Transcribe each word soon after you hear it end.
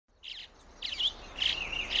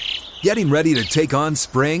Getting ready to take on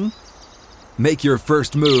spring? Make your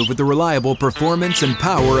first move with the reliable performance and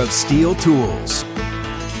power of Steel tools.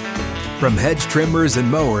 From hedge trimmers and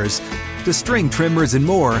mowers to string trimmers and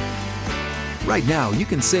more, right now you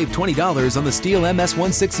can save $20 on the Steel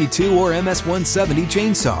MS-162 or MS-170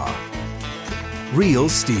 chainsaw. Real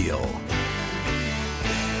Steel.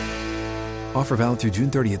 Offer valid through June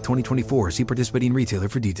 30th, 2024. See participating retailer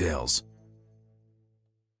for details.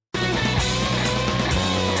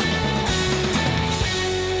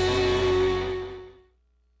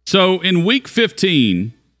 So in Week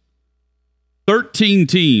 15, 13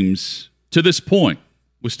 teams to this point.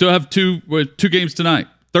 We still have two games tonight.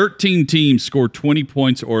 13 teams scored 20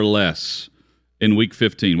 points or less in Week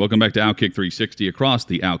 15. Welcome back to Outkick 360 across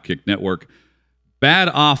the Outkick Network.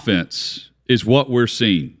 Bad offense is what we're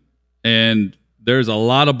seeing. And there's a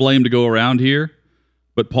lot of blame to go around here.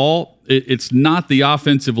 But, Paul, it's not the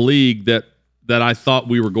offensive league that I thought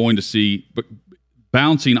we were going to see, but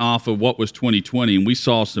bouncing off of what was 2020, and we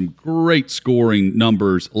saw some great scoring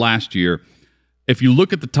numbers last year. If you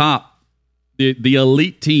look at the top, the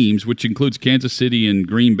elite teams, which includes Kansas City and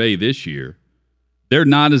Green Bay this year, they're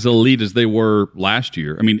not as elite as they were last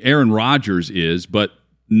year. I mean, Aaron Rodgers is, but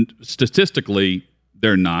statistically,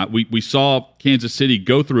 they're not. We saw Kansas City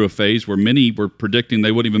go through a phase where many were predicting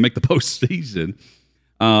they wouldn't even make the postseason.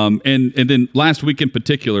 And then last week in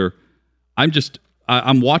particular,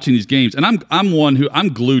 I'm watching these games, and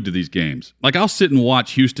I'm glued to these games. Like, I'll sit and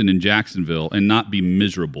watch Houston and Jacksonville and not be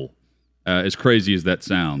miserable, as crazy as that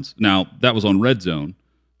sounds. Now, that was on Red Zone,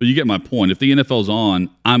 but you get my point. If the NFL's on,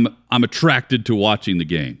 I'm attracted to watching the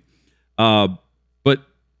game. But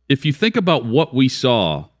if you think about what we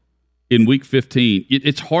saw in Week 15,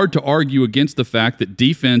 it's hard to argue against the fact that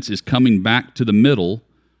defense is coming back to the middle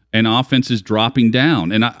and offense is dropping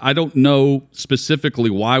down. And I don't know specifically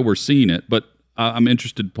why we're seeing it, but I'm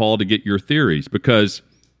interested, Paul, to get your theories, because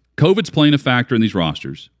COVID's playing a factor in these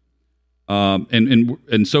rosters,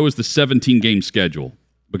 and so is the 17-game schedule,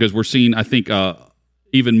 because we're seeing, I think,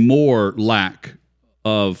 even more lack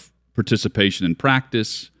of participation in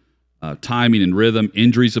practice, timing and rhythm.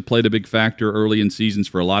 Injuries have played a big factor early in seasons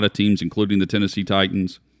for a lot of teams, including the Tennessee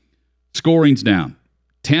Titans. Scoring's down.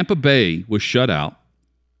 Tampa Bay was shut out.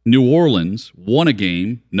 New Orleans won a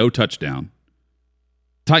game, no touchdown.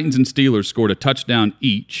 Titans and Steelers scored a touchdown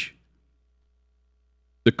each.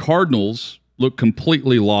 The Cardinals looked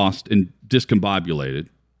completely lost and discombobulated.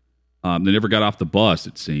 They never got off the bus,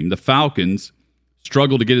 it seemed. The Falcons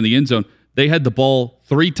struggled to get in the end zone. They had the ball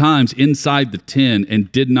 3 times inside the 10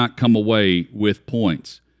 and did not come away with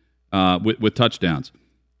points, with touchdowns.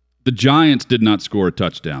 The Giants did not score a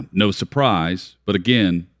touchdown. No surprise. But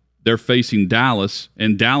again, they're facing Dallas,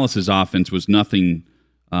 and Dallas's offense was nothing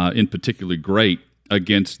in particularly great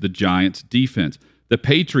against the Giants' defense. The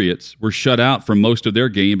Patriots were shut out for most of their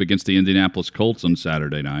game against the Indianapolis Colts on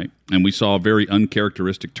Saturday night, and we saw very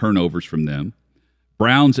uncharacteristic turnovers from them.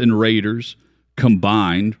 Browns and Raiders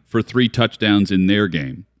combined for 3 touchdowns in their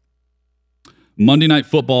game. Monday Night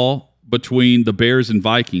Football between the Bears and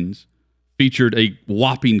Vikings featured a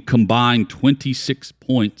whopping combined 26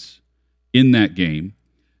 points in that game.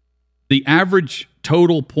 The average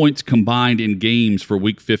total points combined in games for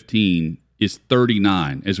Week 15 is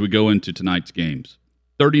 39 as we go into tonight's games.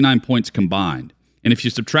 39 points combined. And if you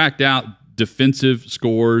subtract out defensive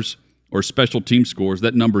scores or special team scores,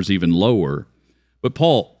 that number's even lower. But,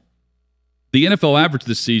 Paul, the NFL average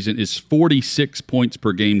this season is 46 points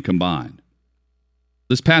per game combined.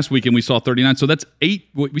 This past weekend we saw 39, so that's 8.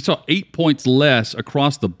 We saw 8 points less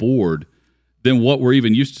across the board than what we're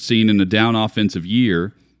even used to seeing in a down offensive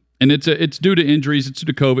year. And it's due to injuries, it's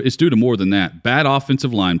due to COVID, it's due to more than that. Bad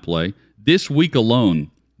offensive line play. This week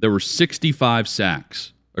alone, there were 65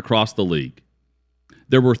 sacks across the league.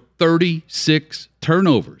 There were 36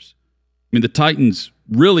 turnovers. I mean, the Titans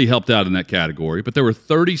really helped out in that category, but there were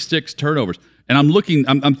 36 turnovers. And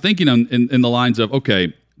I'm thinking in the lines of,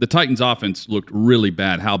 okay, the Titans' offense looked really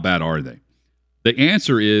bad. How bad are they? The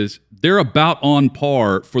answer is they're about on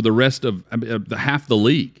par for the rest of half the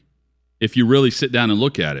league, if you really sit down and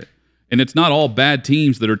look at it. And it's not all bad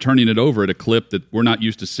teams that are turning it over at a clip that we're not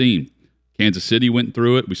used to seeing. Kansas City went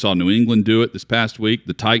through it. We saw New England do it this past week.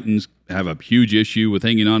 The Titans have a huge issue with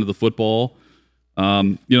hanging on to the football.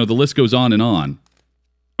 The list goes on and on.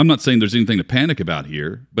 I'm not saying there's anything to panic about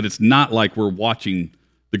here, but it's not like we're watching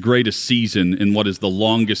the greatest season in what is the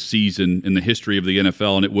longest season in the history of the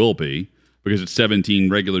NFL, and it will be because it's 17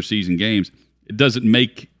 regular season games. It doesn't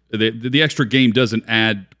make the extra game doesn't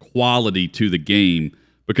add quality to the game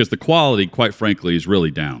because the quality, quite frankly, is really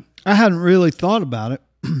down. I hadn't really thought about it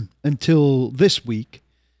until this week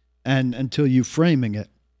and until you framing it.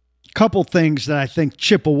 couple things that I think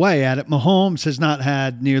chip away at it. Mahomes has not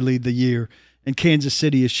had nearly the year, and Kansas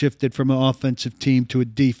City has shifted from an offensive team to a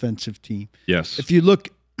defensive team. Yes. If you look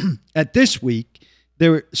at this week,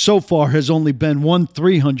 there so far has only been one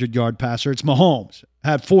 300-yard passer. It's Mahomes,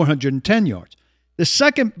 had 410 yards. The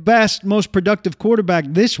second best, most productive quarterback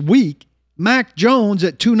this week, Mac Jones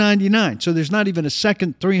at 299. So there's not even a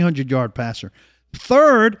second 300-yard passer.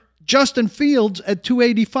 Third, Justin Fields at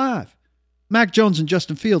 285. Mac Jones and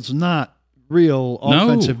Justin Fields not real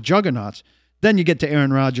offensive juggernauts. Then you get to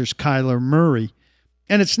Aaron Rodgers, Kyler Murray.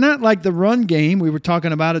 And it's not like the run game, we were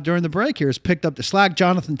talking about it during the break here, has picked up the slack.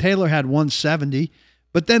 Jonathan Taylor had 170.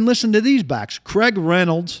 But then listen to these backs. Craig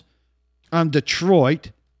Reynolds on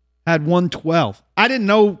Detroit had 112. I didn't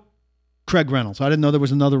know Craig Reynolds. I didn't know there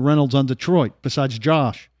was another Reynolds on Detroit besides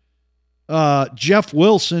Josh. Jeff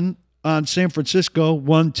Wilson on San Francisco,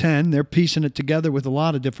 110. They're piecing it together with a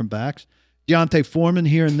lot of different backs. Deontay Foreman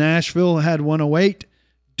here in Nashville had 108.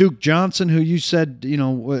 Duke Johnson, who you said,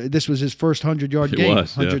 this was his first 100-yard game,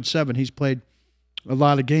 107. He's played a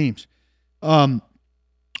lot of games.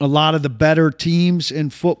 A lot of the better teams in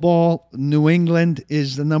football, New England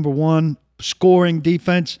is the number one scoring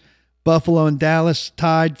defense. Buffalo and Dallas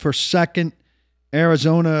tied for second.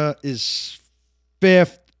 Arizona is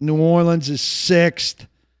fifth. New Orleans is sixth.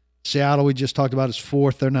 Seattle, we just talked about, is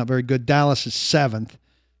fourth. They're not very good. Dallas is seventh.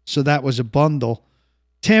 So that was a bundle.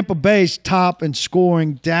 Tampa Bay's top in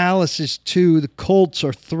scoring. Dallas is 2. The Colts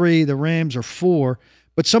are 3. The Rams are 4.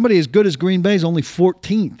 But somebody as good as Green Bay is only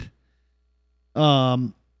 14th.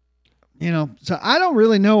 So I don't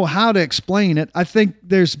really know how to explain it. I think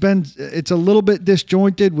it's a little bit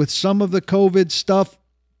disjointed with some of the COVID stuff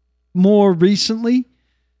more recently.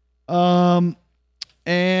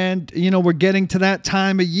 And, we're getting to that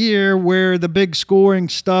time of year where the big scoring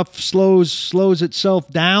stuff slows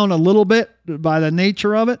itself down a little bit by the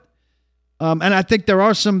nature of it. And I think there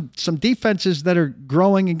are some defenses that are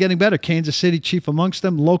growing and getting better. Kansas City chief amongst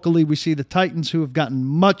them. Locally, we see the Titans, who have gotten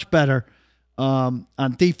much better on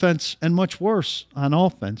defense and much worse on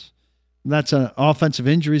offense. That's offensive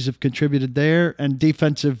injuries have contributed there, and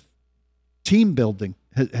defensive team building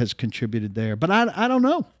has contributed there. But I don't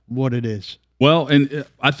know what it is. Well, and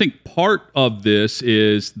I think part of this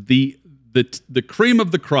is the cream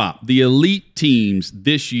of the crop. The elite teams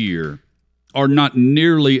this year are not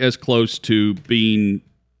nearly as close to being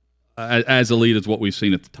as elite as what we've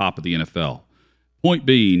seen at the top of the NFL. Point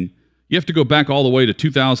being, you have to go back all the way to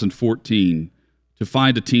 2014 to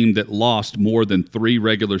find a team that lost more than 3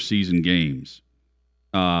 regular season games.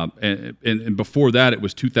 And before that, it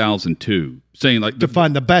was 2002. Saying like to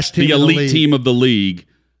find the best team, the elite team of the league.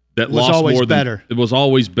 That was lost always more than, better. It was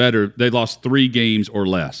always better. They lost 3 games or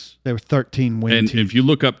less. They were 13-win and teams. If you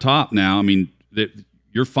look up top now, I mean,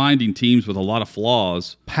 you're finding teams with a lot of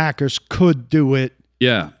flaws. Packers could do it.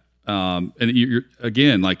 Yeah, and you're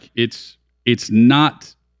again like it's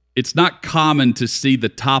not common to see the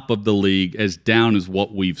top of the league as down as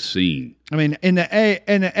what we've seen. I mean, in the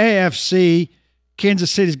AFC,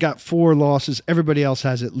 Kansas City's got 4 losses. Everybody else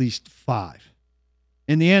has at least 5.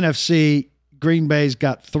 In the NFC, Green Bay's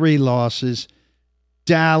got 3 losses.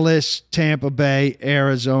 Dallas, Tampa Bay,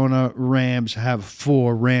 Arizona, Rams have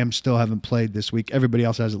 4. Rams still haven't played this week. Everybody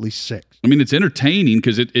else has at least 6. I mean, it's entertaining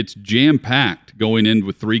because it's jam-packed going in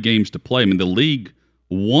with 3 games to play. I mean, the league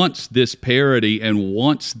wants this parity and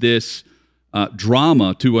wants this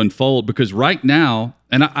drama to unfold because right now,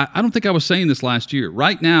 and I don't think I was saying this last year,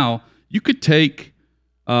 right now, you could take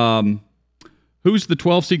who's the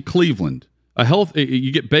 12 seed? Cleveland.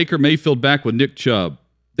 You get Baker Mayfield back with Nick Chubb.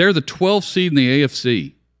 They're the 12th seed in the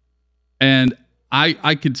AFC. And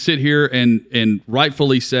I could sit here and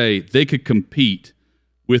rightfully say they could compete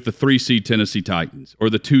with the 3 seed Tennessee Titans or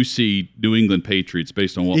the 2 seed New England Patriots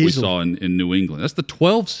based on what we saw in New England. That's the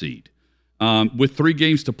 12th seed with 3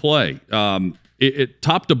 games to play.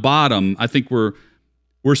 Top to bottom, I think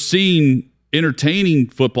we're seeing entertaining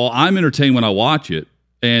football. I'm entertained when I watch it.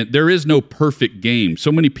 And there is no perfect game.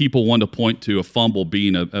 So many people want to point to a fumble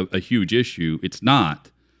being a huge issue. It's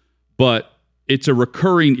not. But it's a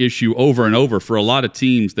recurring issue over and over for a lot of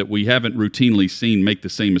teams that we haven't routinely seen make the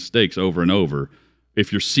same mistakes over and over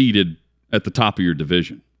if you're seated at the top of your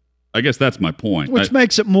division. I guess that's my point. Which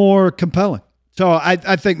makes it more compelling. So I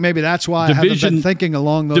think maybe that's why I haven't been thinking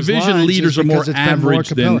along those lines. Division leaders are more average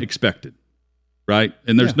than expected. Right?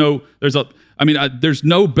 And there's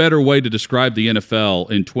no better way to describe the NFL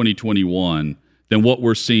in 2021 than what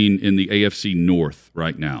we're seeing in the AFC North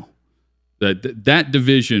right now. That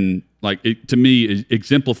division, to me,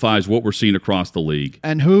 exemplifies what we're seeing across the league.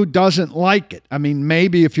 And who doesn't like it? I mean,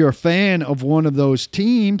 maybe if you're a fan of one of those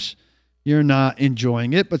teams, you're not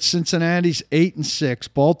enjoying it. But Cincinnati's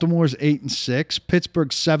 8-6, Baltimore's 8-6,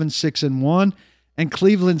 Pittsburgh's 7-6-1, and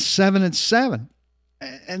Cleveland's 7-7.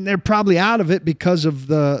 And they're probably out of it because of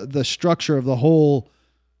the structure of the whole.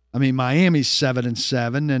 I mean, Miami's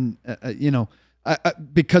 7-7, and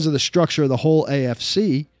because of the structure of the whole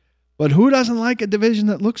AFC. But who doesn't like a division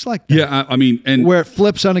that looks like that? Yeah, I mean, and where it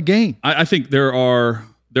flips on a game. I think there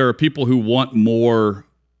are people who want more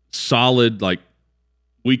solid, like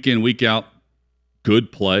week in, week out,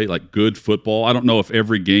 good play, like good football. I don't know if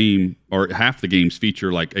every game or half the games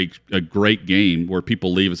feature like a great game where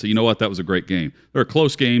people leave and say, you know what, that was a great game. There are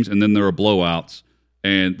close games, and then there are blowouts,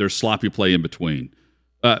 and there's sloppy play in between.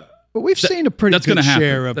 But we've seen a pretty good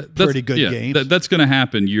share of pretty good games. That's going to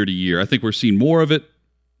happen year to year. I think we're seeing more of it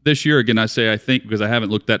this year. Again, I think because I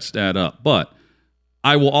haven't looked that stat up. But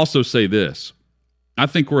I will also say this. I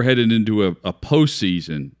think we're headed into a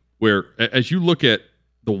postseason where, as you look at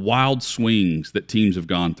the wild swings that teams have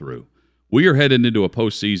gone through, we are headed into a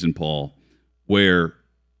postseason, Paul, where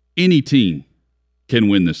any team can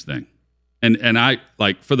win this thing. And I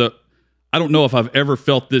don't know if I've ever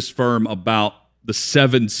felt this firm about the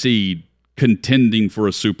 7 seed contending for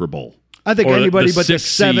a Super Bowl. I think anybody but the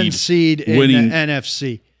 7 seed in the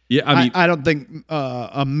NFC. Yeah, I mean, I don't think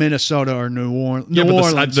a Minnesota or New Orleans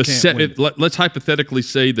can't win. Let's hypothetically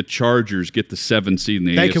say the Chargers get the 7 seed in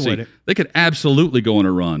the AFC. They can win it. They could absolutely go on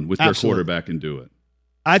a run with their quarterback and do it.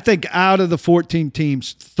 I think out of the 14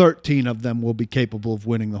 teams, 13 of them will be capable of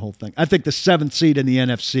winning the whole thing. I think the 7th seed in the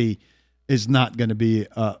NFC is not going to be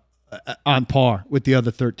on par with the other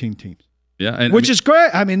 13 teams. Yeah, which is great.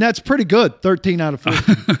 I mean, that's pretty good. 13 out of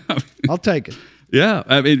 14. I'll take it. Yeah,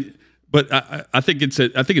 I mean, but I think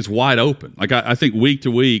it's wide open. Like I think week to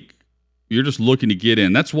week, you're just looking to get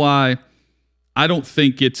in. That's why I don't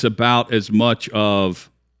think it's about as much of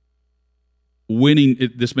winning.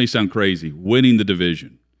 This may sound crazy, winning the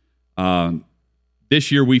division.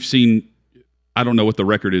 This year we've seen, I don't know what the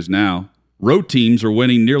record is now. Road teams are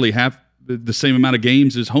winning nearly half the same amount of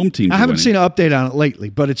games as home teams. I haven't seen an update on it lately,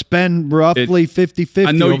 but it's been roughly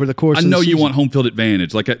 50-50 over the course of the season. I know you want home field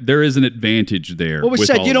advantage. Like there is an advantage there. Well, we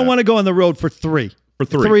said you don't want to go on the road for 3. For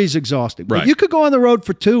 3. 3 is exhausting. Right. But you could go on the road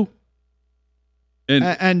for 2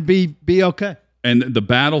 and be okay. And the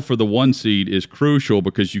battle for the 1 seed is crucial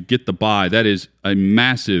because you get the bye. That is a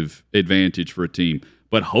massive advantage for a team.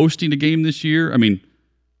 But hosting a game this year, I mean,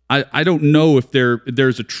 I don't know if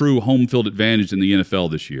there's a true home field advantage in the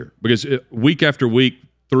NFL this year because week after week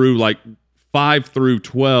through like 5 through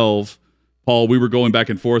 12, Paul, we were going back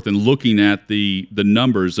and forth and looking at the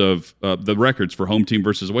numbers of the records for home team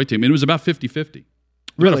versus away team. And it was about 50-50.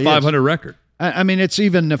 Really, a 500 record. I mean, it's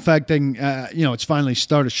even affecting. It's finally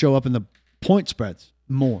started to show up in the point spreads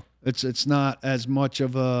more. It's not as much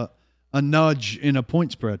of a nudge in a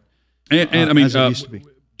point spread. And I mean, as it used to be.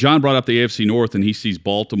 John brought up the AFC North, and he sees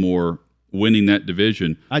Baltimore winning that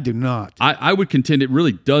division. I do not. I would contend it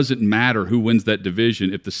really doesn't matter who wins that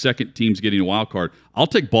division if the second team's getting a wild card. I'll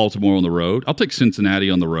take Baltimore on the road. I'll take Cincinnati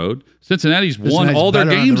on the road. Cincinnati's won all their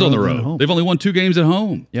games on the road. They've only won 2 games at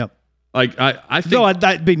home. Yep. Like I think though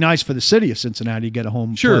that'd be nice for the city of Cincinnati to get a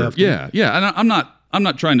home. Sure. Playoff game. Yeah. And I'm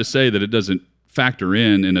not trying to say that it doesn't factor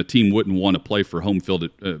in, and a team wouldn't want to play for home field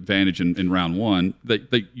advantage in round 1.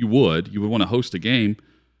 That you would want to host a game.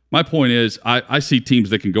 My point is, I see teams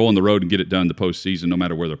that can go on the road and get it done in the postseason, no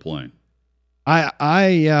matter where they're playing.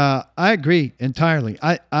 I agree entirely.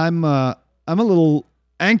 I'm a little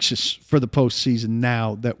anxious for the postseason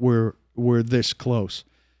now that we're this close,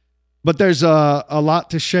 but there's a lot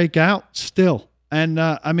to shake out still, and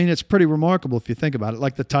I mean it's pretty remarkable if you think about it.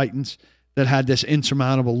 Like the Titans that had this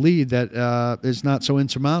insurmountable lead that is not so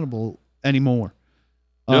insurmountable anymore.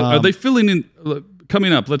 Are they filling in?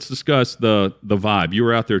 Coming up, let's discuss the vibe. You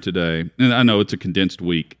were out there today, and I know it's a condensed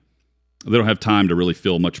week. They don't have time to really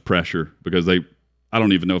feel much pressure because I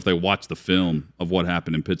don't even know if they watched the film of what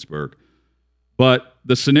happened in Pittsburgh. But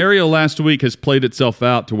the scenario last week has played itself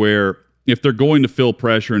out to where if they're going to feel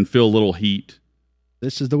pressure and feel a little heat,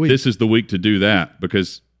 this is the week. This is the week to do that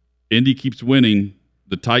because Indy keeps winning.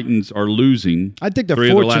 The Titans are losing. I think they're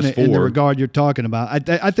fortunate in the regard you're talking about.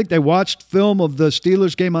 I think they watched film of the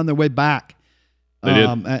Steelers game on their way back. They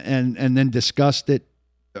did. And then discussed it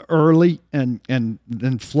early and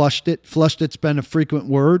then flushed it. Flushed it's been a frequent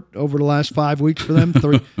word over the last 5 weeks for them.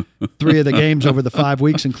 Three of the games over the 5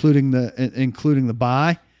 weeks, including the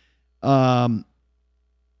bye.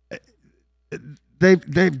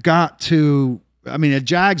 They've got to. I mean, the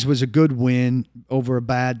Jags was a good win over a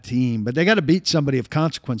bad team, but they got to beat somebody of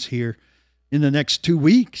consequence here in the next 2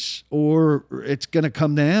 weeks, or it's going to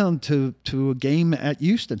come down to a game at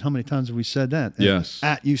Houston. How many times have we said that? Yes.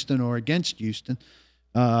 At Houston or against Houston.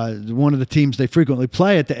 One of the teams they frequently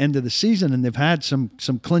play at the end of the season, and they've had some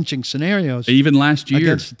clinching scenarios. Even last year.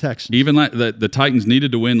 Against the Texans. Even the Titans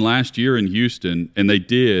needed to win last year in Houston, and they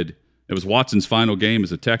did. It was Watson's final game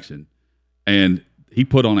as a Texan, and he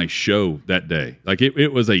put on a show that day. Like,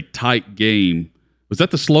 it was a tight game. Was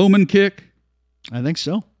that the Sloman kick? I think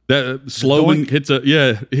so. That Sloman hits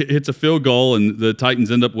a field goal, and the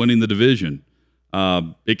Titans end up winning the division.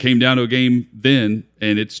 It came down to a game then,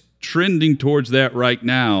 and it's trending towards that right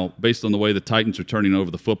now based on the way the Titans are turning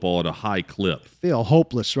over the football at a high clip. Feel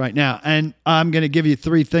hopeless right now. And I'm going to give you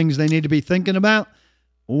 3 things they need to be thinking about.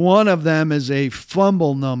 One of them is a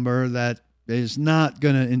fumble number that is not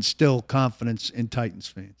going to instill confidence in Titans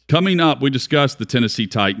fans. Coming up, we discussed the Tennessee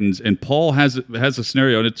Titans, and Paul has a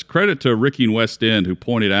scenario, and it's credit to Ricky in West End who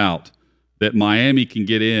pointed out that Miami can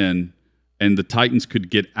get in and the Titans could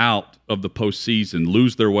get out of the postseason,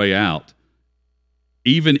 lose their way out,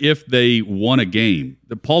 even if they won a game.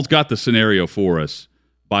 Paul's got the scenario for us.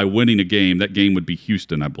 By winning a game, that game would be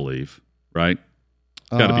Houston, I believe, right? It's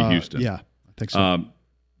got to be Houston. Yeah, I think so.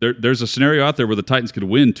 There's a scenario out there where the Titans could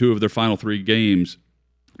win 2 of their final 3 games.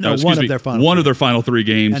 One of their final 3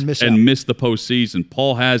 games and miss the postseason.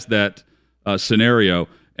 Paul has that scenario.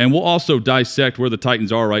 And we'll also dissect where the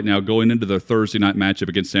Titans are right now going into their Thursday night matchup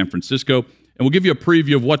against San Francisco. And we'll give you a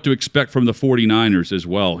preview of what to expect from the 49ers as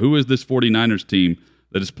well. Who is this 49ers team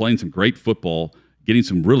that is playing some great football, getting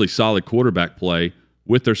some really solid quarterback play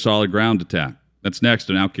with their solid ground attack? That's next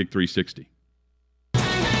on Outkick 360.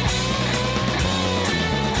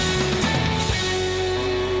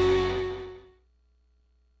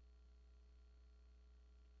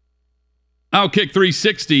 Outkick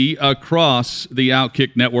 360 across the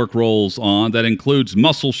Outkick network rolls on. That includes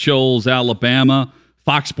Muscle Shoals, Alabama,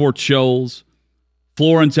 Fox Sports Shoals,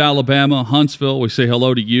 Florence, Alabama, Huntsville. We say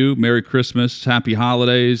hello to you. Merry Christmas, Happy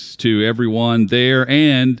Holidays to everyone there.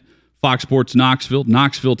 And Fox Sports Knoxville,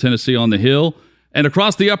 Tennessee on the Hill, and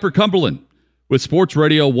across the Upper Cumberland with Sports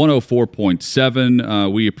Radio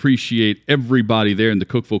 104.7. We appreciate everybody there in the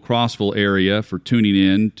Cookeville-Crossville area for tuning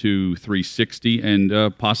in to 360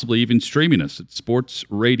 and possibly even streaming us at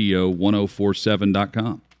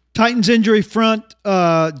sportsradio1047.com. Titans injury front,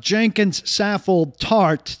 Jenkins, Saffold,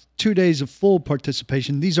 Tart, 2 days of full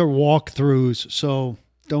participation. These are walkthroughs, so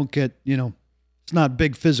don't get, it's not a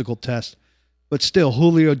big physical test. But still,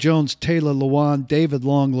 Julio Jones, Taylor Lewan, David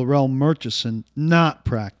Long, Laurel Murchison not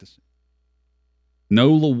practicing.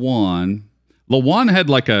 No Lewan. Lewan had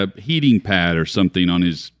like a heating pad or something on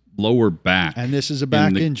his lower back. And this is a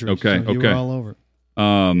back injury. Okay, so you were all over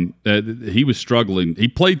it. He was struggling. He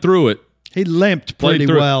played through it. He limped pretty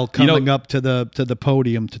well coming up to the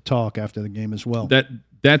podium to talk after the game as well.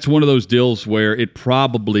 That's one of those deals where it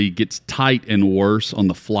probably gets tight and worse on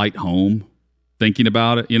the flight home. Thinking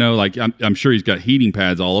about it, like I'm sure he's got heating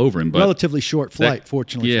pads all over him. But relatively short flight,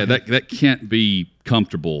 fortunately. Yeah, that can't be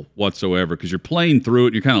comfortable whatsoever because you're playing through it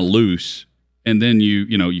and you're kind of loose, and then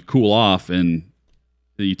you cool off and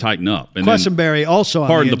you tighten up. And Quessenberry also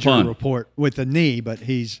on the injury report with a knee, but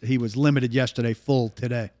he was limited yesterday, full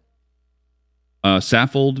today.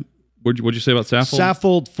 Saffold, what'd you say about Saffold?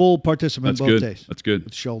 Saffold, full participant both days. That's good.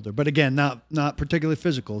 With shoulder, but again, not particularly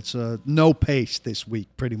physical. It's no pace this week,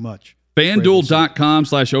 pretty much.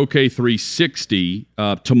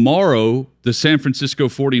 FanDuel.com/OK360. Tomorrow, the San Francisco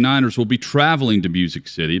 49ers will be traveling to Music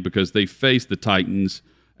City because they face the Titans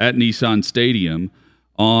at Nissan Stadium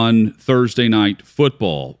on Thursday Night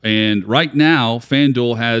Football. And right now,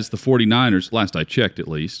 FanDuel has the 49ers, last I checked at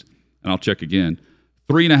least, and I'll check again,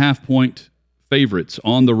 3.5-point favorites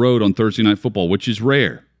on the road on Thursday Night Football, which is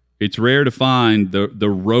rare. It's rare to find the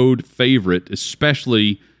road favorite,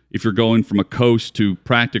 especially if you're going from a coast to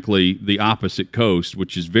practically the opposite coast,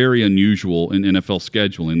 which is very unusual in NFL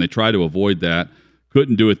scheduling. They try to avoid that.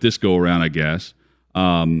 Couldn't do it this go-around, I guess.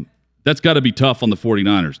 That's got to be tough on the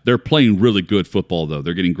 49ers. They're playing really good football, though.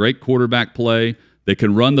 They're getting great quarterback play. They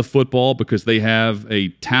can run the football because they have a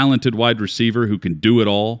talented wide receiver who can do it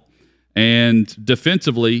all. And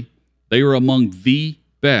defensively, they are among the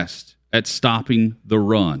best at stopping the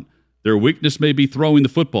run. Their weakness may be throwing the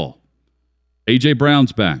football. A.J.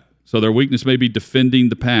 Brown's back, so their weakness may be defending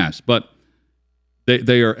the pass, but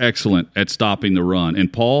they are excellent at stopping the run.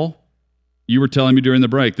 And Paul, you were telling me during the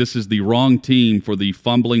break, this is the wrong team for the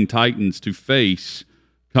fumbling Titans to face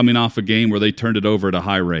coming off a game where they turned it over at a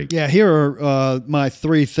high rate. Yeah, here are my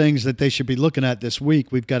 3 things that they should be looking at this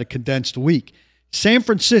week. We've got a condensed week. San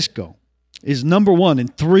Francisco is number 1 in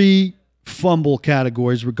 3 fumble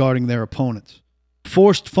categories regarding their opponents.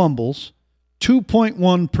 Forced fumbles,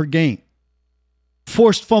 2.1 per game.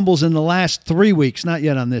 Forced fumbles in the last 3 weeks, not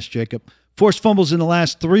yet on this, Jacob. Forced fumbles in the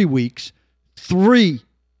last 3 weeks, 3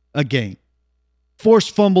 a game.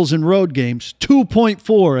 Forced fumbles in road games,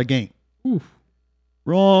 2.4 a game. Oof.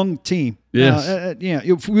 Wrong team. Yes.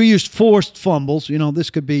 If we used forced fumbles, this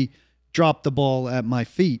could be drop the ball at my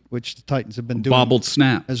feet, which the Titans have been doing. Bobbled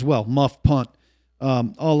snap. As well. Muff punt.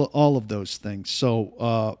 All of those things.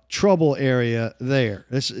 So trouble area there.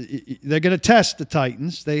 They're going to test the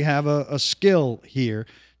Titans. They have a skill here.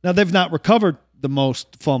 Now, they've not recovered the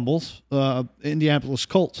most fumbles. Indianapolis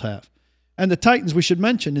Colts have. And the Titans, we should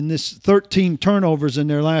mention, in this 13 turnovers in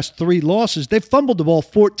their last 3 losses, they've fumbled the ball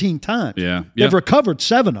 14 times. Yeah. They've recovered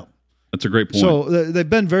 7 of them. That's a great point. So they've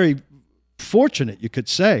been very fortunate, you could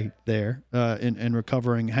say, there in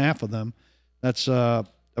recovering half of them. That's a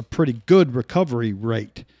pretty good recovery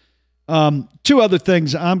rate. 2 other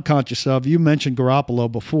things I'm conscious of. You mentioned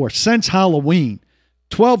Garoppolo before. Since Halloween,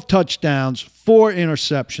 12 touchdowns, 4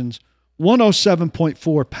 interceptions,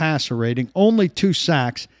 107.4 passer rating, only 2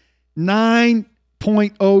 sacks,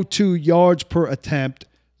 9.02 yards per attempt,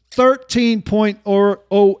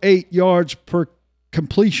 13.08 yards per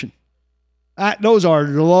completion. Those are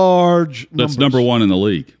large numbers. That's number 1 in the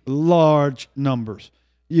league. Large numbers.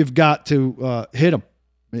 You've got to hit him.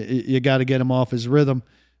 You got to get him off his rhythm.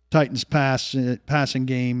 Titans passing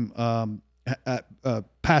game,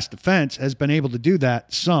 pass defense has been able to do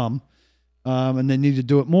that some, and they need to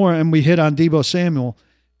do it more. And we hit on Deebo Samuel.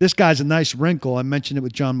 This guy's a nice wrinkle. I mentioned it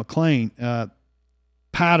with John McClain.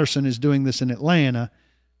 Patterson is doing this in Atlanta,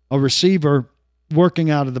 a receiver working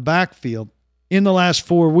out of the backfield. In the last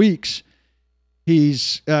 4 weeks,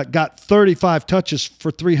 he's got 35 touches for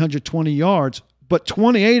 320 yards, but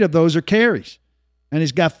 28 of those are carries. And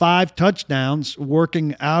he's got 5 touchdowns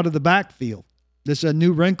working out of the backfield. This is a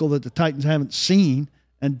new wrinkle that the Titans haven't seen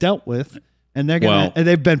and dealt with. And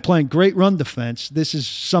they've been playing great run defense. This is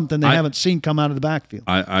something they haven't seen come out of the backfield.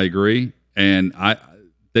 I agree. And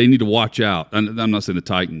they need to watch out. I'm not saying the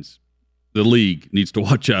Titans. The league needs to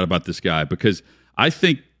watch out about this guy, because I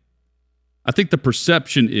think the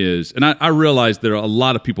perception is, and I realize there are a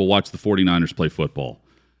lot of people watch the 49ers play football.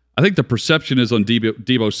 I think the perception is on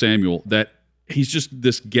Deebo Samuel that he's just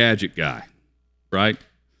this gadget guy, right?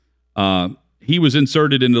 He was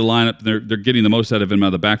inserted into the lineup. They're getting the most out of him out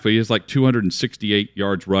of the backfield. He has like 268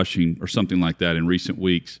 yards rushing or something like that in recent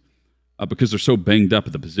weeks because they're so banged up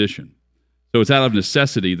at the position. So it's out of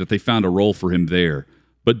necessity that they found a role for him there.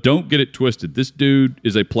 But don't get it twisted. This dude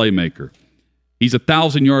is a playmaker. He's a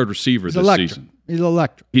 1,000-yard receiver this season. He's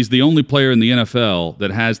electric. He's the only player in the NFL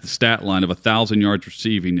that has the stat line of 1,000 yards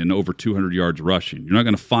receiving and over 200 yards rushing. You're not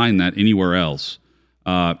going to find that anywhere else,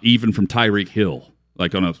 even from Tyreek Hill,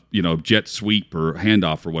 like on a jet sweep or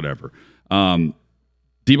handoff or whatever.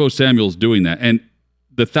 Deebo Samuel's doing that, and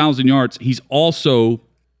the 1,000 yards. He's also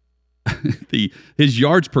his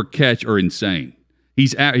yards per catch are insane.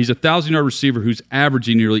 He's a 1,000-yard receiver who's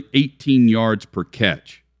averaging nearly 18 yards per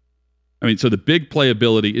catch. I mean, so the big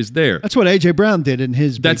playability is there. That's what A.J. Brown did in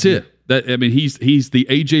his. That's it. He's the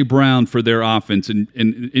A.J. Brown for their offense, and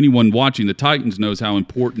anyone watching the Titans knows how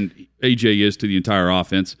important A.J. is to the entire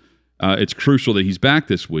offense. It's crucial that he's back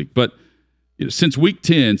this week. But since Week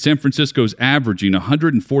 10, San Francisco's averaging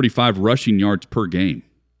 145 rushing yards per game.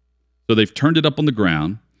 So they've turned it up on the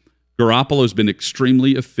ground. Garoppolo's been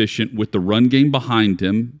extremely efficient with the run game behind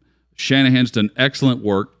him. Shanahan's done excellent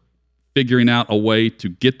work figuring out a way to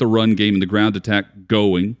get the run game and the ground attack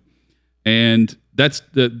going. And that's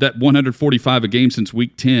that 145 a game since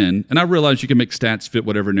Week 10. And I realize you can make stats fit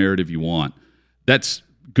whatever narrative you want. That's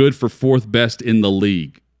good for 4th best in the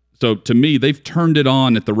league. So to me, they've turned it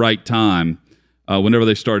on at the right time whenever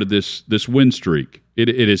they started this win streak.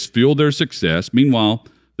 It has fueled their success. Meanwhile,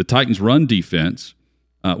 the Titans' run defense,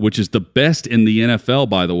 which is the best in the NFL,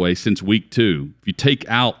 by the way, since Week 2. If you take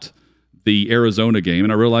out the Arizona game,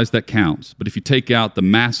 and I realize that counts, but if you take out the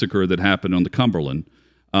massacre that happened on the Cumberland,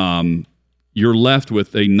 you're left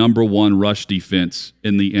with a number 1 rush defense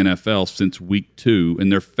in the NFL since Week 2,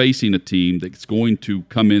 and they're facing a team that's going to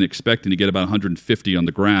come in expecting to get about 150 on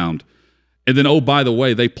the ground. And then, oh, by the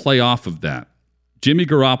way, they play off of that. Jimmy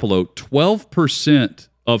Garoppolo, 12%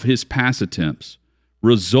 of his pass attempts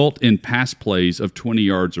result in pass plays of 20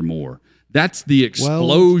 yards or more. That's the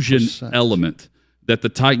explosion element that the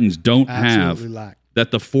Titans don't have,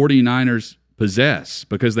 that the 49ers possess,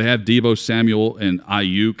 because they have Deebo Samuel and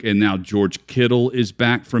Ayuk, and now George Kittle is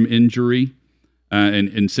back from injury.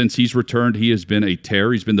 And since he's returned, he has been a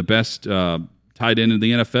terror. He's been the best tight end in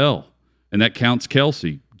the NFL, and that counts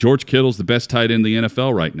Kelsey. George Kittle's the best tight end in the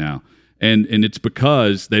NFL right now. And it's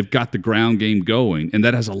because they've got the ground game going, and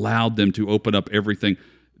that has allowed them to open up everything.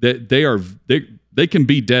 That they can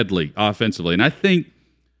be deadly offensively. And I think,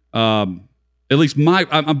 at least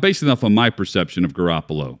I'm basing it off on my perception of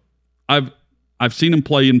Garoppolo. I've seen him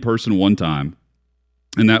play in person one time,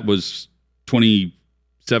 and that was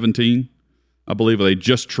 2017, I believe. They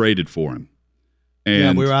just traded for him.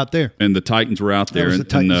 And, we were out there. And the Titans were out there. That was the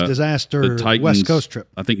Titans' disaster the Titans, West Coast trip.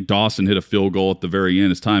 I think Dawson hit a field goal at the very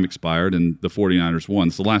end as time expired, and the 49ers won.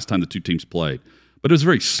 It's the last time the two teams played. But it was a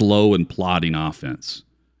very slow and plodding offense.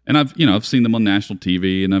 And I've seen them on national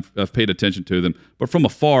TV, and I've paid attention to them. But from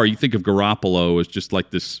afar, you think of Garoppolo as just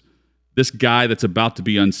like this guy that's about to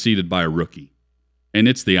be unseated by a rookie. And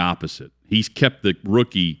it's the opposite. He's kept the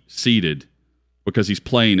rookie seated because he's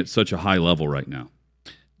playing at such a high level right now.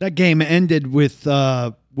 That game ended with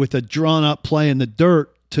a drawn-up play in the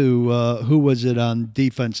dirt to who was it on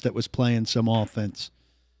defense that was playing some offense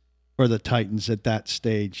for the Titans at that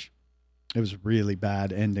stage. It was a really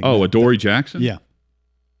bad ending. Oh, Adoree Jackson? Yeah.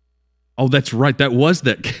 Oh, that's right. That was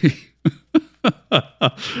that game.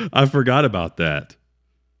 I forgot about that.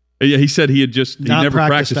 Yeah, he said he never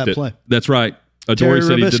practiced that it. Play. That's right. Adoree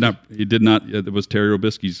said Robisky. he did not. It was Terry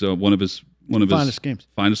Robisky's one of his finest games,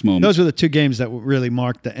 finest moments. Those were the two games that really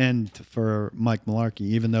marked the end for Mike Mularkey,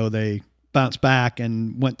 even though they bounced back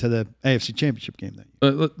and went to the AFC Championship game that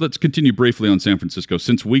year. Let's continue briefly on San Francisco.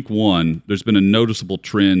 Since week one, there's been a noticeable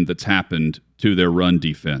trend that's happened to their run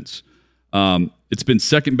defense. It's been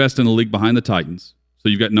second best in the league behind the Titans. So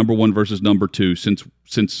you've got number one versus number two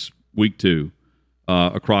since week two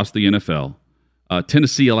across the NFL.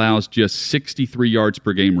 Tennessee allows just 63 yards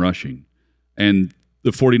per game rushing, and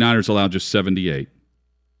the 49ers allow just 78.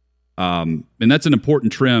 And that's an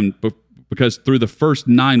important trend because through the first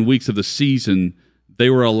 9 weeks of the season, they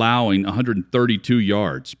were allowing 132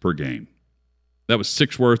 yards per game. That was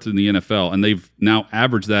sixth worst in the NFL, and they've now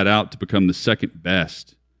averaged that out to become the second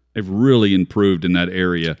best. They've really improved in that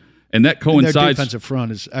area. And that coincides. And their defensive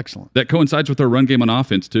front is excellent. That coincides with their run game on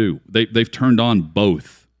offense, too. They've turned on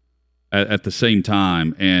both at the same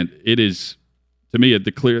time. And it is, to me,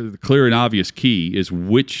 the clear and obvious key is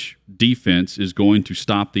which defense is going to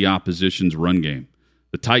stop the opposition's run game.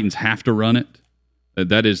 The Titans have to run it.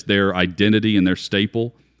 That is their identity and their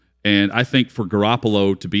staple. And I think for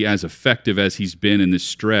Garoppolo to be as effective as he's been in this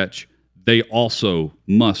stretch, they also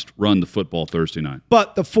must run the football Thursday night.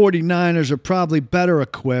 But the 49ers are probably better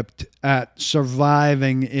equipped at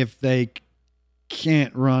surviving if they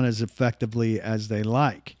can't run as effectively as they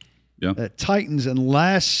like. Yeah. The Titans,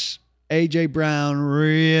 unless A.J. Brown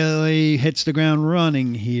really hits the ground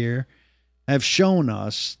running here, have shown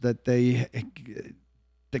us that they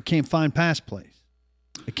can't find pass plays.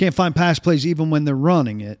 They can't find pass plays even when they're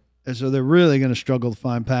running it. And so they're really going to struggle to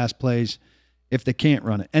find pass plays if they can't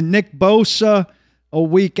run it. And Nick Bosa, a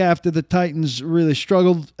week after the Titans really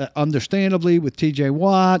struggled, understandably, with T.J.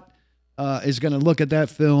 Watt, is going to look at that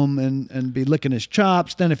film and be licking his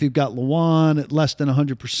chops. Then if you've got Lewan at less than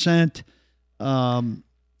 100%,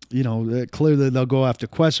 clearly they'll go after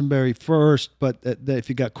Quessenberry first. But if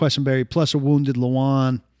you got Quessenberry plus a wounded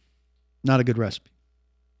Lewan, not a good recipe.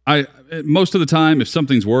 Most of the time, if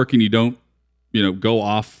something's working, you don't, go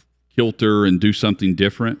off kilter and do something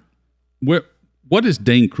different. What is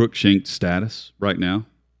Dane Cruikshank's status right now?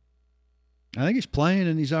 I think he's playing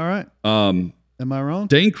and he's all right. Am I wrong?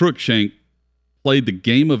 Dane Cruikshank played the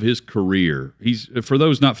game of his career. For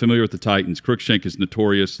those not familiar with the Titans, Cruikshank is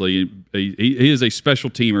notoriously he is a special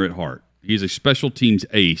teamer at heart. He's a special teams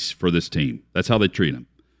ace for this team. That's how they treat him.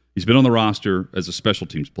 He's been on the roster as a special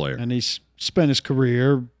teams player, and he's spent his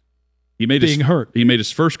career being hurt. He made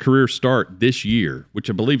his first career start this year, which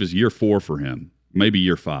I believe is year 4 for him, maybe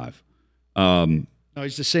year 5. No,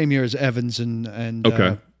 he's the same year as Evans and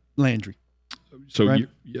Landry. So, right?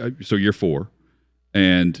 So year 4,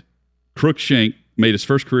 and Cruikshank made his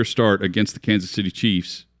first career start against the Kansas City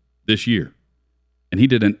Chiefs this year, and he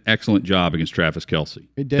did an excellent job against Travis Kelce.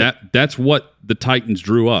 He did. That's what the Titans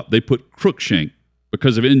drew up. They put Cruikshank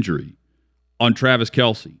because of injury on Travis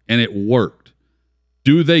Kelce, and it worked.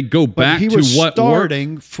 Do they go back to what worked? He was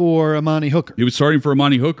starting for Amani Hooker. He was starting for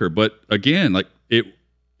Amani Hooker, but again,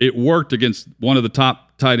 it worked against one of the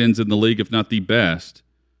top tight ends in the league, if not the best.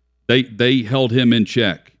 They held him in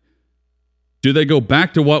check. Do they go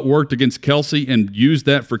back to what worked against Kelce and use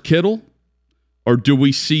that for Kittle? Or do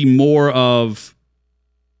we see more of,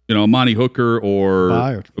 Amani Hooker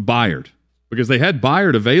or Byard? Because they had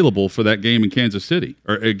Byard available for that game in Kansas City,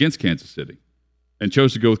 or against Kansas City, and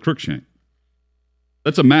chose to go with Cruikshank.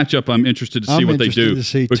 That's a matchup I'm interested to see what they do,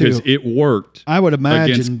 because it worked. I would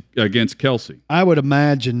imagine against Kelce. I would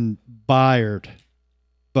imagine Byard,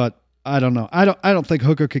 but I don't know. I don't think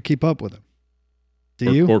Hooker could keep up with him.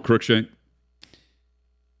 Do you? Or Cruikshank?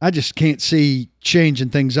 I just can't see changing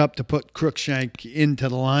things up to put Cruikshank into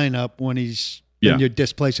the lineup when you're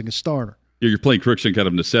displacing a starter. Yeah, you're playing Cruikshank out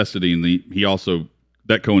of necessity, and he also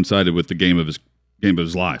that coincided with the game of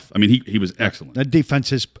his life. I mean, he was excellent. The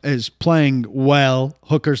defense is playing well.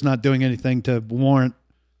 Hooker's not doing anything to warrant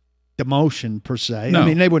demotion per se. No. I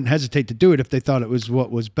mean, they wouldn't hesitate to do it if they thought it was what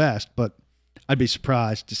was best, but I'd be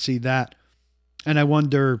surprised to see that. And I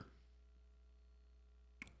wonder,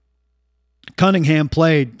 Cunningham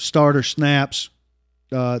played starter snaps.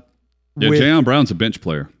 Jayon Brown's a bench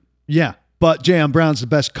player. Yeah, but Jayon Brown's the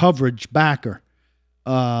best coverage backer.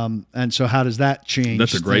 And so how does that change?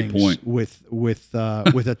 That's a great point. With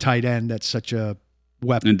a tight end that's such a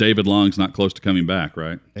weapon. And David Long's not close to coming back,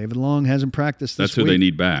 right? David Long hasn't practiced this week. That's who they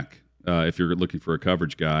need back if you're looking for a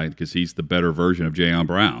coverage guy, because he's the better version of Jayon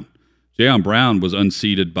Brown. Jayon Brown was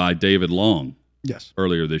unseated by David Long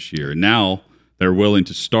earlier this year, and now they're willing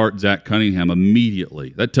to start Zach Cunningham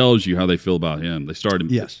immediately. That tells you how they feel about him. They start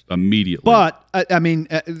him immediately. But, I mean,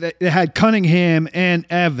 they had Cunningham and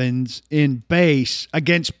Evans in base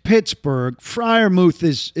against Pittsburgh. Freiermuth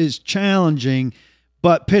is challenging,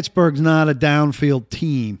 but Pittsburgh's not a downfield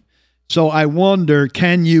team. So I wonder,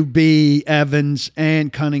 can you be Evans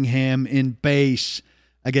and Cunningham in base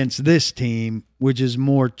against this team, which is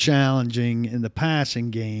more challenging in the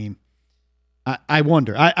passing game? I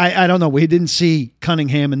wonder. I don't know. We didn't see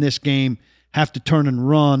Cunningham in this game have to turn and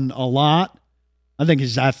run a lot. I think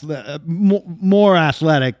he's more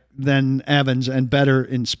athletic than Evans and better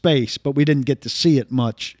in space, but we didn't get to see it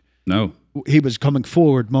much. No. He was coming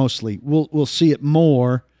forward mostly. We'll see it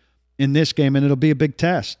more in this game, and it'll be a big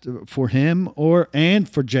test for him and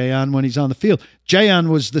for Jayon when he's on the field. Jayon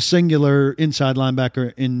was the singular inside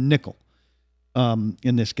linebacker in nickel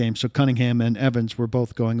in this game, so Cunningham and Evans were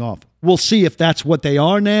both going off. We'll see if that's what they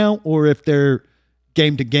are now or if they're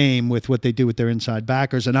game to game with what they do with their inside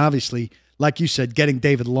backers. And obviously, like you said, getting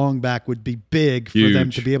David Long back would be big for them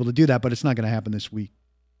to be able to do that, but it's not going to happen this week.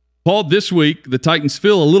 Paul, this week, the Titans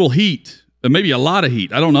feel a little heat, maybe a lot of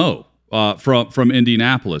heat, I don't know, from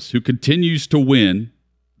Indianapolis, who continues to win.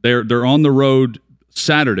 They're on the road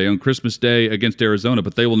Saturday on Christmas Day against Arizona,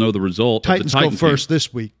 but they will know the result. Titans go first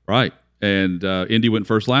this week. Right. And Indy went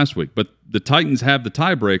first last week. But the Titans have the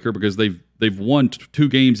tiebreaker because they've won 2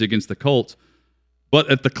 games against the Colts. But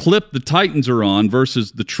at the clip the Titans are on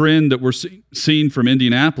versus the trend that we're seeing from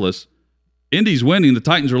Indianapolis, Indy's winning, the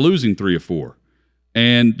Titans are losing 3 of 4.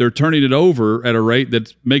 And they're turning it over at a rate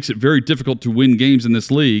that makes it very difficult to win games in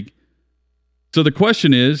this league. So the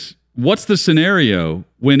question is, what's the scenario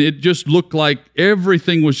when it just looked like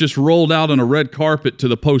everything was just rolled out on a red carpet to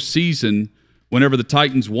the postseason whenever the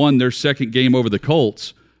Titans won their second game over the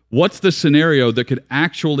Colts? What's the scenario that could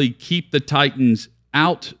actually keep the Titans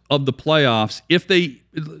out of the playoffs if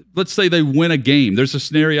let's say they win a game? There's a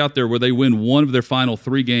scenario out there where they win one of their final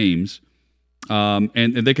 3 games,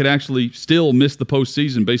 and they could actually still miss the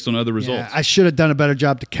postseason based on other results. Yeah, I should have done a better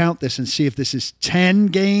job to count this and see if this is 10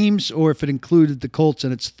 games or if it included the Colts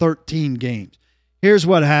and it's 13 games. Here's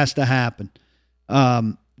what has to happen.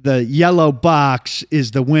 The yellow box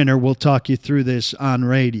is the winner. We'll talk you through this on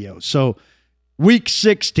radio. So week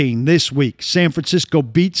 16 this week, San Francisco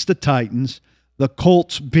beats the Titans. The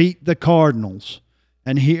Colts beat the Cardinals.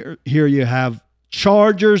 And here you have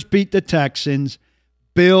Chargers beat the Texans.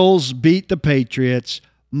 Bills beat the Patriots.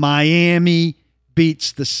 Miami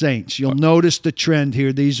beats the Saints. You'll notice the trend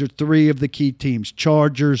here. These are 3 of the key teams: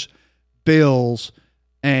 Chargers, Bills,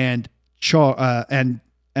 and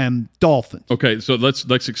Dolphins. Okay, so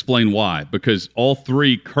let's explain why. Because all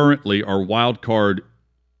 3 currently are wild card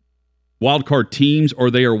teams,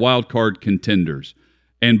 or they are wild card contenders.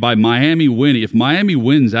 And by Miami winning, if Miami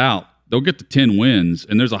wins out, they'll get to 10 wins,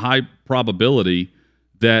 and there's a high probability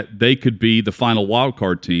that they could be the final wild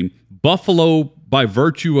card team. Buffalo, by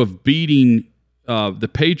virtue of beating the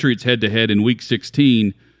Patriots head-to-head in Week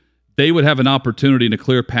 16, they would have an opportunity and a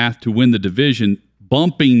clear path to win the division,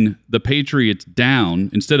 bumping the Patriots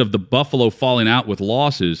down. Instead of the Buffalo falling out with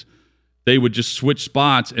losses, they would just switch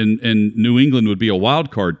spots, and New England would be a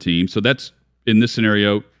wild card team. So that's, in this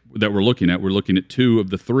scenario that we're looking at 2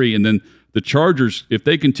 of the 3. And then the Chargers, if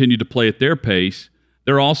they continue to play at their pace,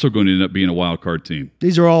 they're also going to end up being a wild card team.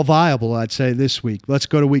 These are all viable, I'd say, this week. Let's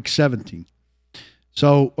go to week 17.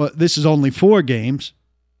 So this is only 4 games.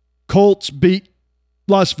 Colts beat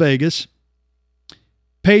Las Vegas.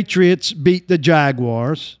 Patriots beat the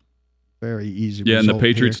Jaguars. Very easy. Yeah, and the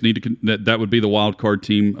Patriots need to. That would be the wild card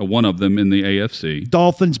team, one of them in the AFC.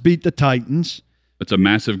 Dolphins beat the Titans. It's a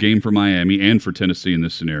massive game for Miami and for Tennessee in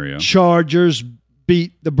this scenario. Chargers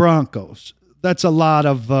beat the Broncos. That's a lot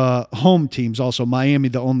of home teams. Also, Miami,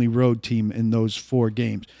 the only road team in those 4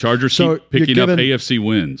 games. Chargers keep picking up AFC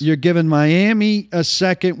wins. You're giving Miami a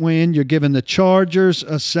second win. You're giving the Chargers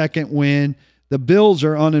a second win. The Bills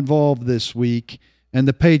are uninvolved this week, and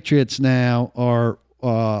the Patriots now are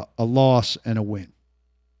a loss and a win.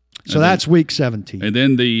 So that's week 17. And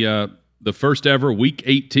then the first ever week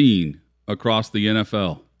 18 across the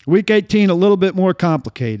NFL. Week 18, a little bit more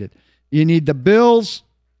complicated. You need the Bills.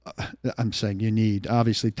 I'm saying you need.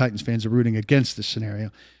 Obviously, Titans fans are rooting against this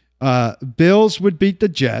scenario. Bills would beat the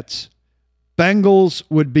Jets. Bengals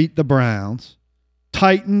would beat the Browns.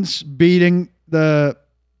 Titans beating the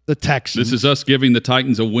Texans. This is us giving the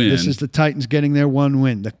Titans a win. This is the Titans getting their one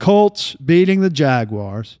win. The Colts beating the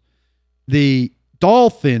Jaguars. The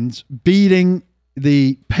Dolphins beating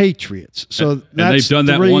the Patriots. So and they've done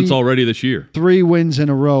that once already this year. 3 wins in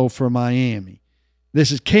a row for Miami.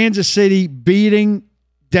 This is Kansas City beating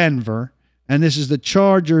Denver, and this is the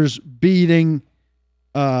Chargers beating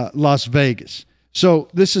Las Vegas. So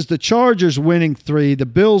this is the Chargers winning 3, the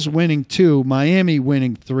Bills winning 2, Miami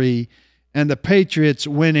winning 3, and the Patriots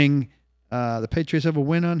winning. The Patriots have a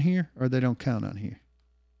win on here, or they don't count on here?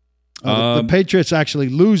 The Patriots actually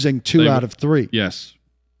losing 2 out of 3. Yes.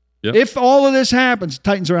 Yep. If all of this happens,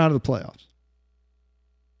 Titans are out of the playoffs.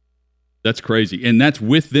 That's crazy, and that's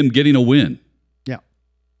with them getting a win.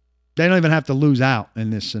 They don't even have to lose out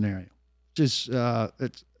in this scenario.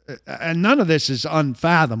 And none of this is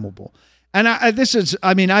unfathomable. And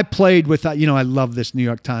I played with, I love this New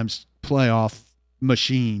York Times playoff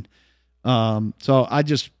machine. So I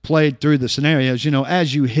just played through the scenarios.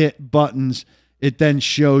 As you hit buttons, it then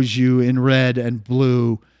shows you in red and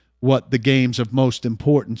blue what the games of most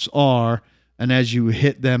importance are. And as you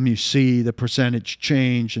hit them, you see the percentage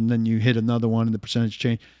change, and then you hit another one and the percentage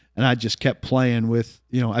change. And I just kept playing with,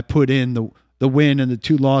 I put in the win and the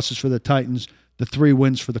 2 losses for the Titans, the 3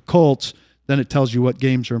 wins for the Colts. Then it tells you what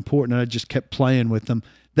games are important, and I just kept playing with them.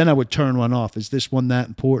 Then I would turn one off. Is this one that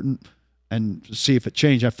important? And see if it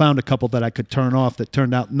changed. I found a couple that I could turn off that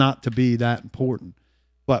turned out not to be that important.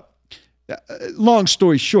 But long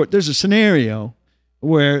story short, there's a scenario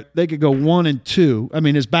where they could go 1-2. I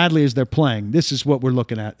mean, as badly as they're playing, this is what we're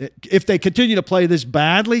looking at. If they continue to play this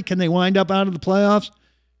badly, can they wind up out of the playoffs?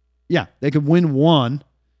 Yeah, they could win 1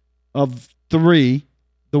 of 3,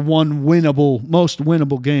 the one most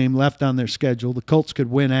winnable game left on their schedule. The Colts could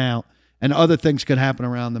win out, and other things could happen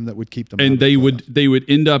around them that would keep them out. And they would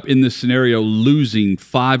end up in this scenario losing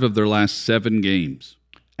 5 of their last 7 games.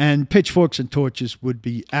 And pitchforks and torches would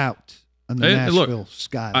be out on the Nashville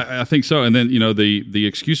sky. I think so. And then, the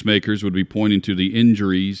excuse makers would be pointing to the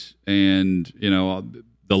injuries and,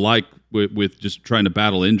 the like with just trying to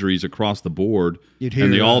battle injuries across the board.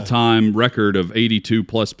 And the all-time record of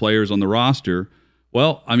 82-plus players on the roster.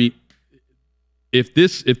 Well, I mean, if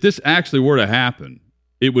this actually were to happen,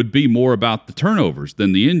 it would be more about the turnovers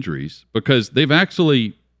than the injuries, because they've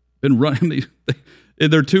actually been running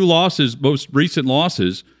in their 2 losses, most recent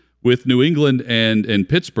losses with New England and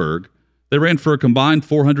Pittsburgh. They ran for a combined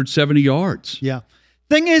 470 yards. Yeah.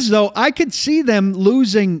 Thing is, though, I could see them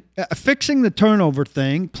fixing the turnover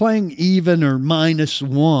thing, playing even or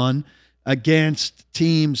 -1 against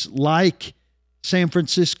teams like San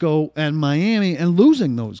Francisco and Miami and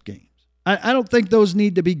losing those games. I don't think those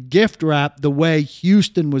need to be gift-wrapped the way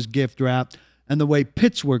Houston was gift-wrapped and the way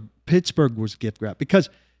Pittsburgh was gift-wrapped, because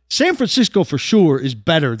San Francisco for sure is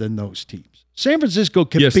better than those teams. San Francisco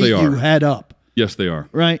can beat you head up. Yes, they are.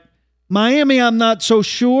 Right? Miami, I'm not so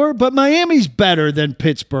sure, but Miami's better than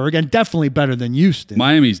Pittsburgh and definitely better than Houston.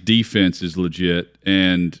 Miami's defense is legit,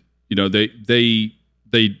 and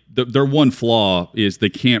their one flaw is they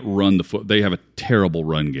can't run the foot. They have a terrible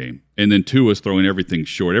run game, and then Tua's throwing everything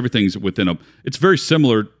short. Everything's within It's very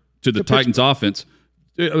similar to the Titans' offense.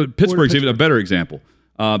 Pittsburgh's even a better example.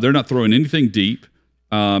 They're not throwing anything deep.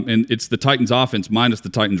 And it's the Titans' offense minus the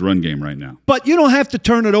Titans' run game right now. But you don't have to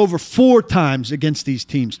turn it over 4 times against these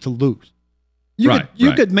teams to lose.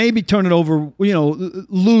 You could maybe turn it over,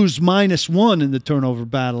 lose -1 in the turnover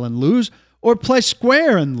battle and lose, or play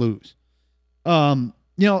square and lose.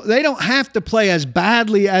 They don't have to play as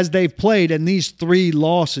badly as they've played in these 3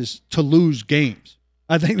 losses to lose games.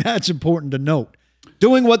 I think that's important to note.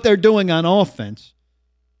 Doing what they're doing on offense,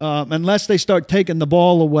 unless they start taking the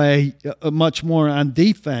ball away much more on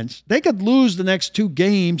defense, they could lose the next 2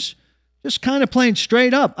 games just kind of playing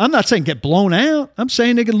straight up. I'm not saying get blown out. I'm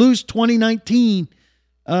saying they could lose 2019,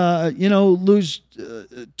 lose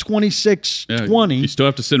 26-20. You still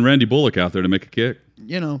have to send Randy Bullock out there to make a kick.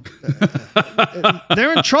 They're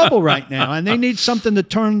in trouble right now, and they need something to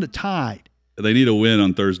turn the tide. They need a win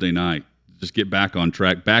on Thursday night. just get back on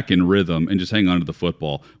track, back in rhythm, and just hang on to the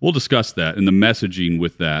football. We'll discuss that and the messaging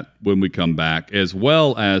with that when we come back, as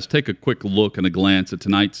well as take a quick look and a glance at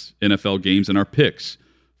tonight's NFL games and our picks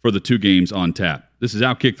for the 2 games on tap. This is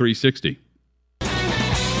Outkick 360.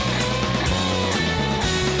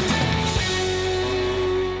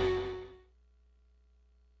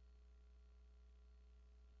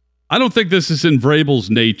 I don't think this is in Vrabel's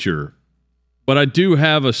nature, but I do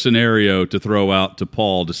have a scenario to throw out to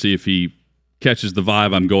Paul to see if he catches the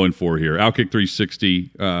vibe I'm going for here. Outkick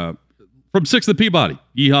 360 from 6th and Peabody.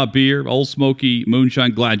 Yeehaw Beer, Old Smoky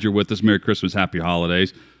Moonshine. Glad you're with us. Merry Christmas, Happy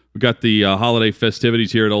Holidays. We've got the holiday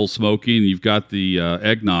festivities here at Old Smoky, and you've got the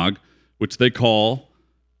eggnog, which they call,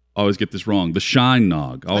 I always get this wrong, the Shine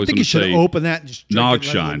Nog. I think you should open that and just drink Nog it,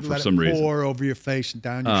 Shine let for it some reason. pour over your face and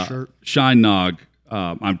down your shirt. Shine Nog,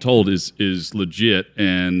 I'm told, is legit,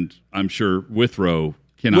 and I'm sure Withrow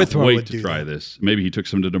cannot wait to try this. Maybe he took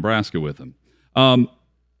some to Nebraska with him.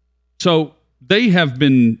 So they have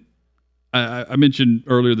been, I mentioned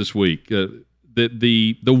earlier this week, that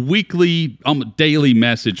the weekly, daily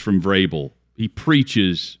message from Vrabel, he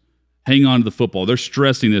preaches, hang on to the football. They're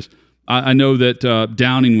stressing this. I know that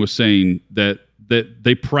Downing was saying that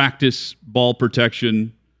they practice ball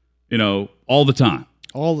protection, all the time.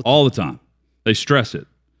 All the time. They stress it.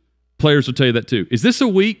 Players will tell you that too. Is this a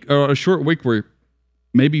week or a short week where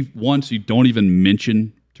maybe once you don't even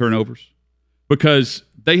mention turnovers? Because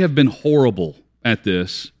they have been horrible at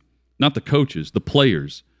this, not the coaches, the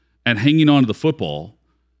players, at hanging on to the football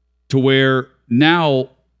to where now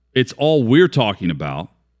it's all we're talking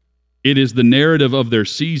about. It is the narrative of their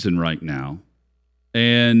season right now.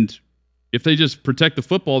 And if they just protect the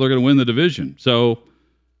football, they're going to win the division. So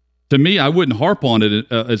to me, I wouldn't harp on it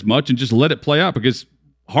as much and just let it play out, because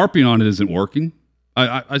harping on it isn't working.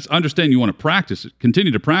 I understand you want to practice it,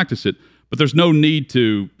 continue to practice it, but there's no need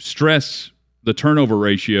to stress the turnover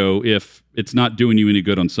ratio if it's not doing you any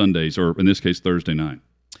good on Sundays, or in this case, Thursday night.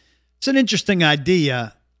 It's an interesting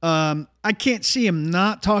idea. I can't see him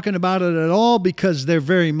not talking about it at all, because they're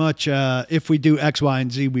very much, if we do X, Y, and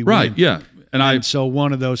Z, we win. Right, yeah. And so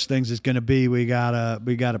one of those things is going to be we gotta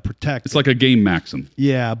protect. It's like a game maxim.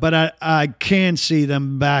 Yeah, but I can see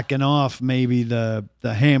them backing off maybe the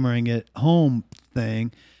hammering it home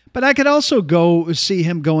thing. But I could also go see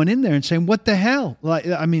him going in there and saying, "What the hell?" Like,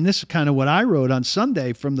 I mean, this is kind of what I wrote on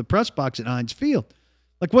Sunday from the press box at Heinz Field.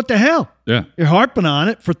 Like, what the hell? Yeah, you're harping on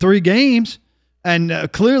it for 3 games, and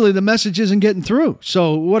clearly the message isn't getting through.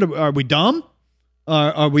 So, what are we dumb?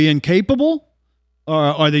 Are we incapable?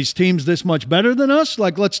 Are these teams this much better than us?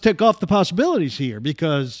 Like, let's tick off the possibilities here,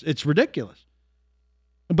 because it's ridiculous.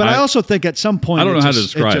 But I also think at some point, I don't know how to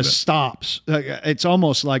describe it. It just stops. It's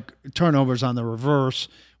almost like turnovers on the reverse,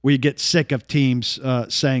 where you get sick of teams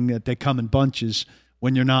saying that they come in bunches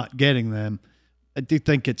when you're not getting them. I do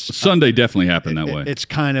think it's Sunday definitely happened that way. It's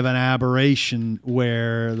kind of an aberration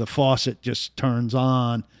where the faucet just turns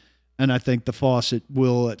on, and I think the faucet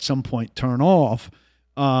will at some point turn off.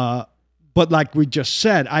 But like we just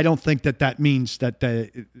said, I don't think that means that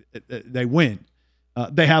they win.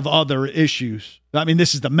 They have other issues. I mean,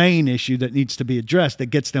 this is the main issue that needs to be addressed, that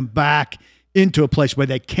gets them back into a place where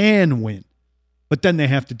they can win. But then they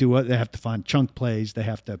have to do it. They have to find chunk plays. They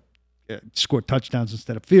have to score touchdowns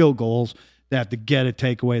instead of field goals. They have to get a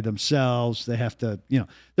takeaway themselves. They have to, there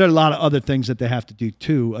are a lot of other things that they have to do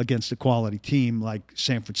too against a quality team like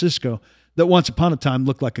San Francisco, that once upon a time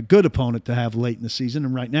looked like a good opponent to have late in the season,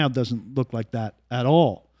 and right now doesn't look like that at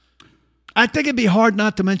all. I think it'd be hard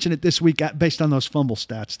not to mention it this week based on those fumble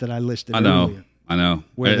stats that I listed earlier. I know.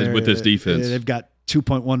 With this defense. They've got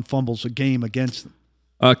 2.1 fumbles a game against them.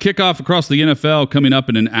 Kickoff across the NFL coming up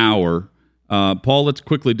in an hour. Paul, let's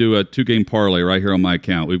quickly do a 2-game parlay right here on my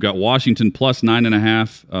account. We've got Washington plus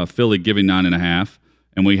 9.5, Philly giving 9.5.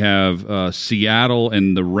 And we have Seattle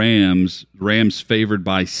and the Rams favored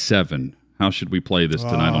by 7. How should we play this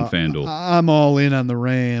tonight on FanDuel? I'm all in on the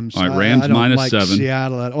Rams. All right, Rams I don't minus like 7.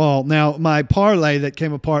 Seattle at all. Now, my parlay that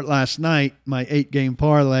came apart last night, my 8-game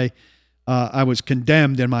parlay, I was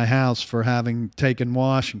condemned in my house for having taken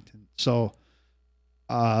Washington. So,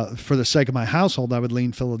 for the sake of my household, I would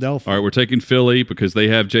lean Philadelphia. All right, we're taking Philly because they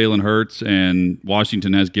have Jalen Hurts and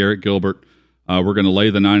Washington has Garrett Gilbert. We're going to lay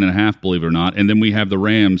the 9.5, believe it or not. And then we have the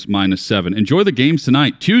Rams minus 7. Enjoy the games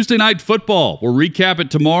tonight. Tuesday Night Football. We'll recap it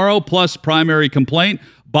tomorrow, plus primary complaint,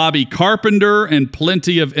 Bobby Carpenter, and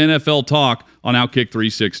plenty of NFL talk on Outkick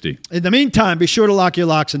 360. In the meantime, be sure to lock your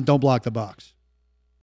locks and don't block the box.